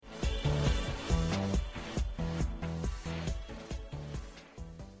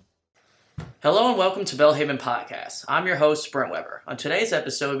Hello and welcome to Bellhaven Podcast. I'm your host, Brent Weber. On today's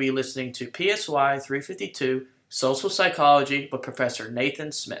episode, we'll be listening to PSY 352, Social Psychology with Professor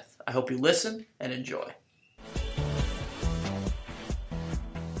Nathan Smith. I hope you listen and enjoy.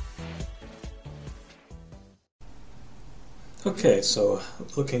 Okay, so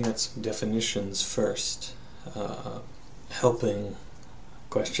looking at some definitions first. Helping,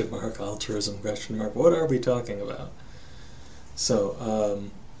 altruism, what are we talking about?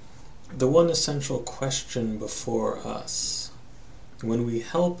 So, the one essential question before us: when we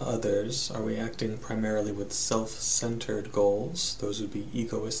help others, are we acting primarily with self-centered goals? Those would be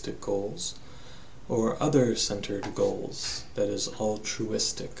egoistic goals, or other-centered goals, that is,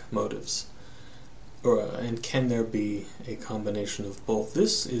 altruistic motives? And can there be a combination of both?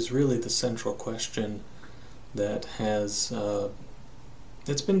 This is really the central question that has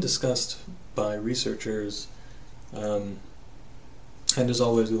it's been discussed by researchers. And as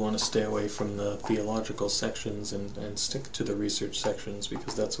always, we want to stay away from the theological sections and stick to the research sections,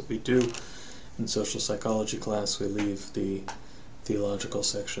 because that's what we do in social psychology class. We leave the theological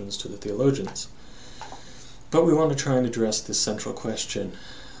sections to the theologians. But we want to try and address this central question.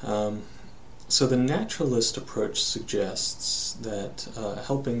 So the naturalist approach suggests that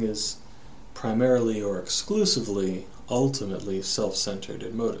helping is primarily or exclusively, ultimately, self-centered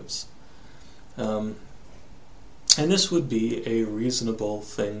in motives. And this would be a reasonable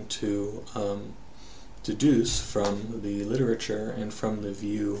thing to deduce from the literature and from the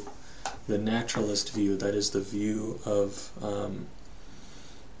view, the naturalist view, that is the view of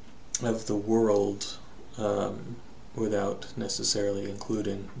the world without necessarily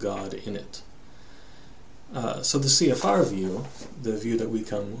including God in it. So the CFR view, the view that we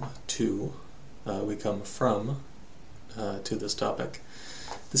come from to this topic,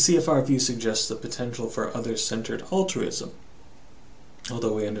 the CFR view suggests the potential for other-centered altruism,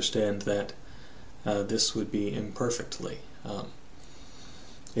 although we understand that this would be imperfectly.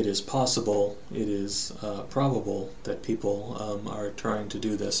 It is possible, it is probable that people are trying to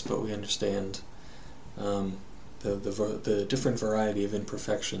do this, but we understand the different variety of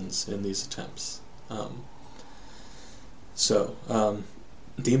imperfections in these attempts. So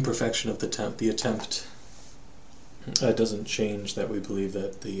the imperfection of the attempt doesn't change that we believe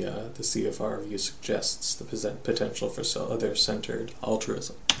that the CFR view suggests the potential for other-centered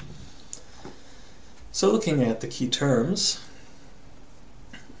altruism. So looking at the key terms,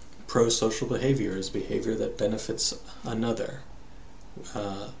 pro-social behavior is behavior that benefits another.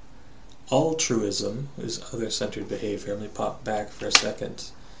 Altruism is other-centered behavior. Let me pop back for a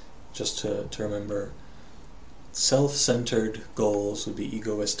second just to remember. Self-centered goals would be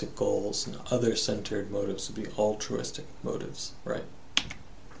egoistic goals, and other-centered motives would be altruistic motives, right?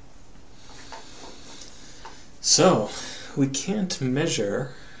 So, we can't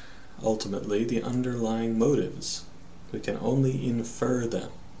measure, ultimately, the underlying motives. We can only infer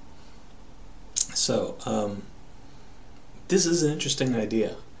them. So, this is an interesting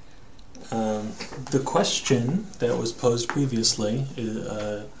idea. The question that was posed previously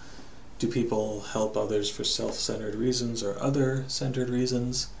is, do people help others for self-centered reasons or other-centered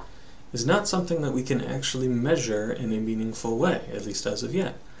reasons, is not something that we can actually measure in a meaningful way, at least as of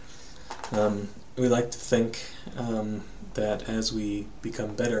yet. We like to think that as we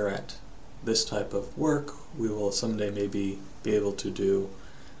become better at this type of work, we will someday maybe be able to do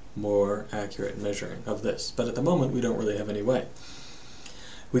more accurate measuring of this. But at the moment, we don't really have any way.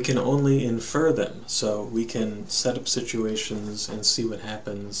 We can only infer them, so we can set up situations and see what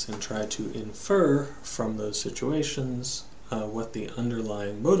happens and try to infer from those situations what the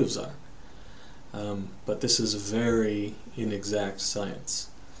underlying motives are. But this is very inexact science.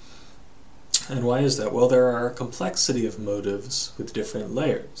 And why is that? Well, there are a complexity of motives with different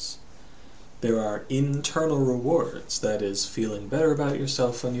layers. There are internal rewards, that is, feeling better about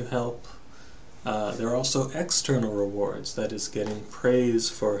yourself when you help. There are also external rewards, that is, getting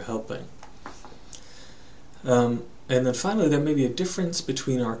praise for helping. And then finally, there may be a difference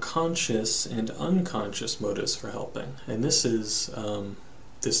between our conscious and unconscious motives for helping. And this is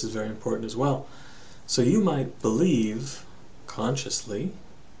very important as well. So you might believe consciously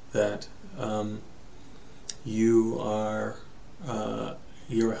that you're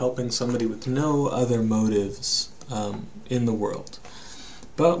helping somebody with no other motives in the world.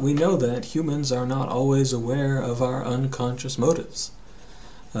 But we know that humans are not always aware of our unconscious motives.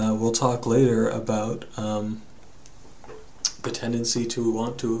 We'll talk later about the tendency to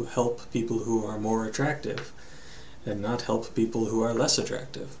want to help people who are more attractive and not help people who are less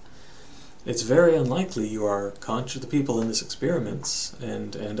attractive. It's very unlikely you are conscious, the people in this experiment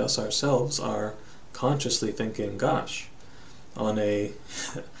and us ourselves are consciously thinking, gosh, on a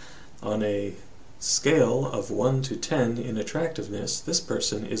on a scale of 1 to 10 in attractiveness, this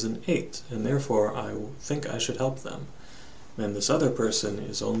person is an 8, and therefore I think I should help them. And this other person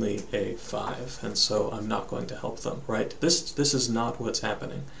is only a 5, and so I'm not going to help them, right? This is not what's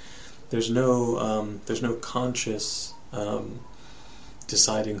happening. There's no conscious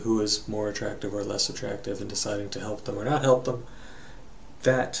deciding who is more attractive or less attractive and deciding to help them or not help them.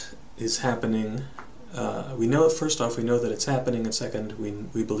 That is happening. We know, first off, we know that it's happening, and second,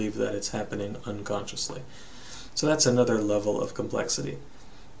 we believe that it's happening unconsciously. So that's another level of complexity.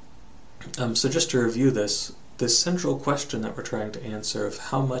 So just to review this central question that we're trying to answer of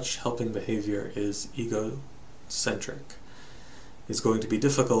how much helping behavior is egocentric is going to be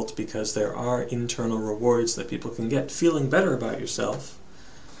difficult because there are internal rewards that people can get. Feeling better about yourself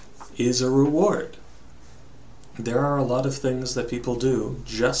is a reward. There are a lot of things that people do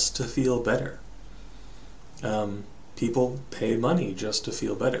just to feel better. People pay money just to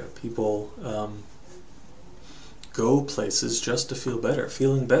feel better. People go places just to feel better.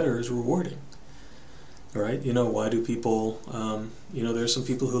 Feeling better is rewarding. Right? Why do people, there's some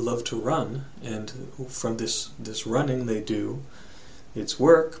people who love to run, and from this running they do, it's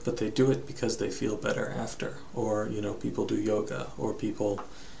work, but they do it because they feel better after. Or, people do yoga, or people,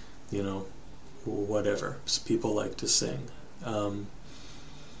 whatever. People like to sing.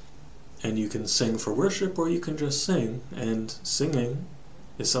 And you can sing for worship, or you can just sing, and singing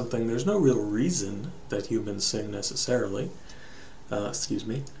is something, there's no real reason that humans sing necessarily. But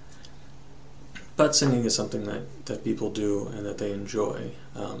singing is something that people do and that they enjoy.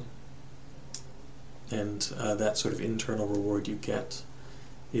 And that sort of internal reward you get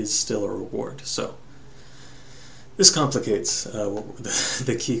is still a reward. So this complicates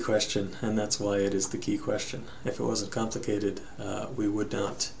the key question, and that's why it is the key question. If it wasn't complicated, we would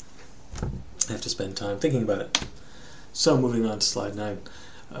not have to spend time thinking about it. So moving on to slide 9.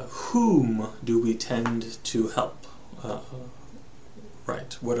 Whom do we tend to help?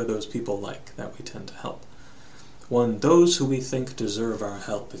 Right, what are those people like that we tend to help? 1, those who we think deserve our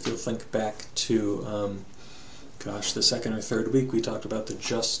help. If you'll think back to, the second or third week, we talked about the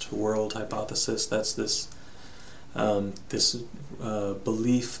just world hypothesis. That's this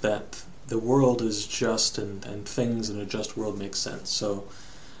belief that the world is just and things in a just world make sense. So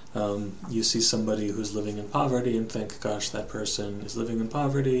you see somebody who's living in poverty and think, gosh, that person is living in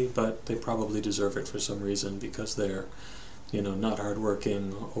poverty, but they probably deserve it for some reason because they're not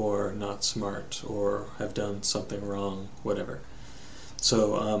hardworking, or not smart, or have done something wrong, whatever.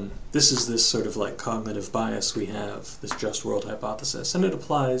 So this is this sort of like cognitive bias we have, this just world hypothesis, and it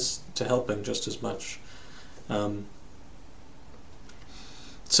applies to helping just as much.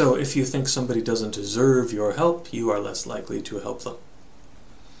 So if you think somebody doesn't deserve your help, you are less likely to help them.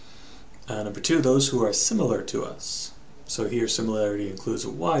 Number 2, those who are similar to us. So here similarity includes a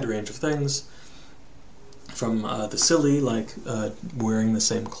wide range of things, from the silly, like wearing the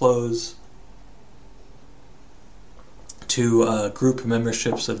same clothes, to group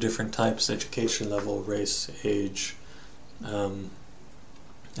memberships of different types, education level, race, age,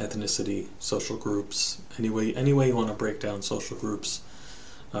 ethnicity, social groups. Any way you want to break down social groups,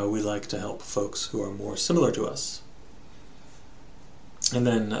 we like to help folks who are more similar to us. And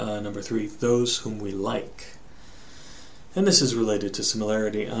then number 3, those whom we like. And this is related to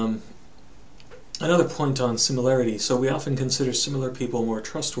similarity. Another point on similarity, so we often consider similar people more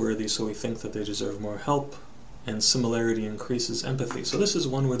trustworthy, so we think that they deserve more help, and similarity increases empathy. So this is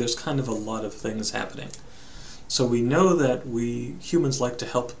one where there's kind of a lot of things happening. So we know that humans like to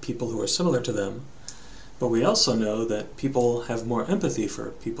help people who are similar to them, but we also know that people have more empathy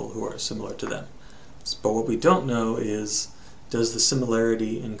for people who are similar to them. But what we don't know is, does the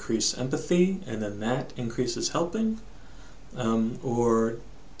similarity increase empathy, and then that increases helping? Or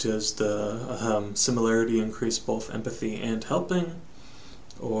does the similarity increase both empathy and helping?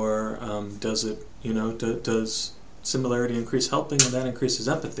 Or does it, does similarity increase helping and that increases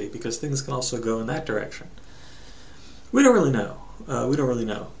empathy? Because things can also go in that direction. We don't really know.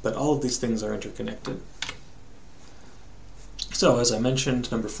 But all of these things are interconnected. So, as I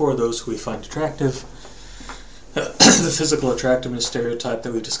mentioned, number 4, those who we find attractive. The physical attractiveness stereotype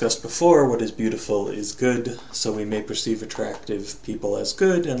that we discussed before, what is beautiful is good, so we may perceive attractive people as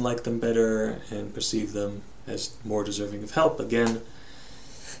good and like them better and perceive them as more deserving of help. Again,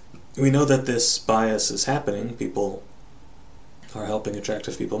 we know that this bias is happening. People are helping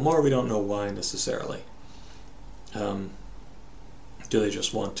attractive people more. We don't know why necessarily. Do they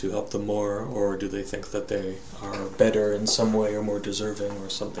just want to help them more, or do they think that they are better in some way or more deserving or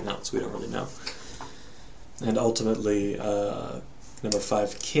something else? We don't really know. And ultimately, number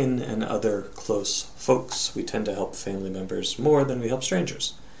 5, kin and other close folks. We tend to help family members more than we help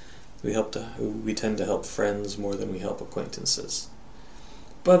strangers. We tend to help friends more than we help acquaintances.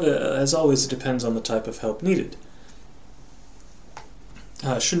 But as always, it depends on the type of help needed.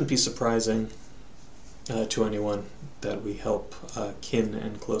 It shouldn't be surprising to anyone that we help kin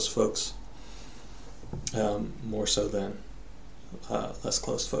and close folks more so than less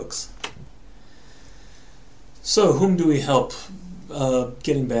close folks. So, whom do we help?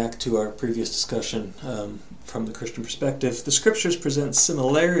 Getting back to our previous discussion from the Christian perspective, the Scriptures present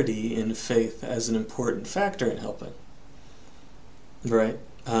similarity in faith as an important factor in helping. Right?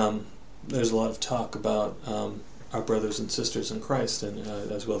 There's a lot of talk about our brothers and sisters in Christ, and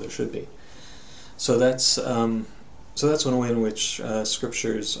as well there should be. So that's one way in which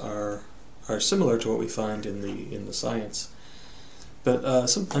Scriptures are similar to what we find in the science. But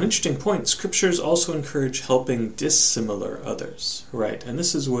an interesting point, Scriptures also encourage helping dissimilar others, right? And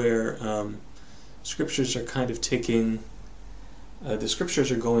this is where Scriptures are kind of the Scriptures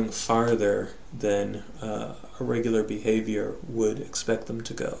are going farther than a regular behavior would expect them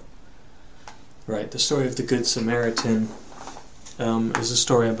to go, right? The story of the Good Samaritan is a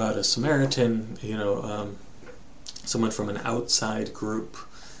story about a Samaritan, someone from an outside group.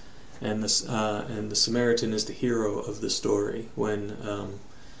 And the Samaritan is the hero of the story, when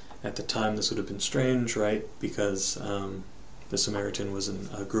at the time this would have been strange, right? Because the Samaritan was in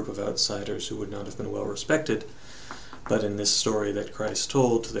a group of outsiders who would not have been well respected. But in this story that Christ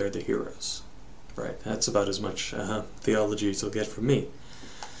told, they're the heroes, right? That's about as much theology as you'll get from me.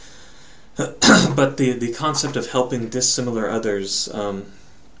 But the concept of helping dissimilar others,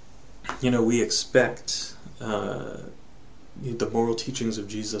 we expect... the moral teachings of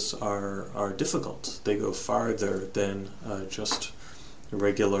Jesus are difficult. They go farther than just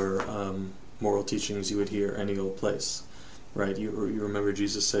regular moral teachings you would hear any old place, right? You remember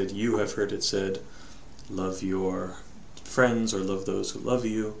Jesus said, "You have heard it said, love your friends or love those who love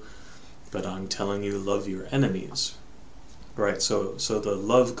you, but I'm telling you, love your enemies." Right? So the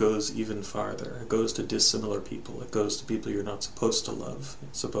love goes even farther. It goes to dissimilar people. It goes to people you're not supposed to love.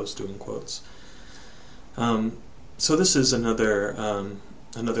 It's supposed to, in quotes. So this is another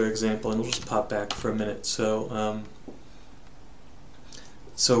example, and we'll just pop back for a minute. So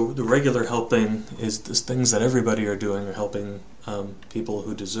the regular helping is the things that everybody are doing, or helping people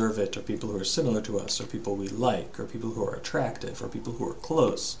who deserve it, or people who are similar to us, or people we like, or people who are attractive, or people who are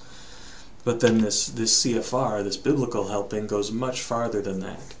close. But then this CFR, this biblical helping, goes much farther than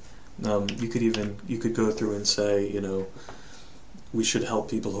that. You could go through and say, we should help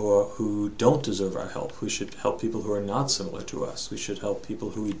people who don't deserve our help. We should help people who are not similar to us. We should help people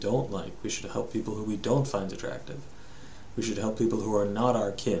who we don't like. We should help people who we don't find attractive. We should help people who are not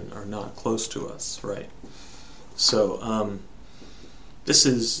our kin, or not close to us, right? So this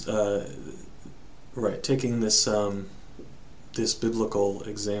is taking this this biblical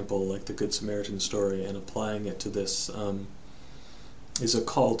example, like the Good Samaritan story, and applying it to this is a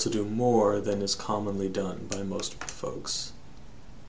call to do more than is commonly done by most folks.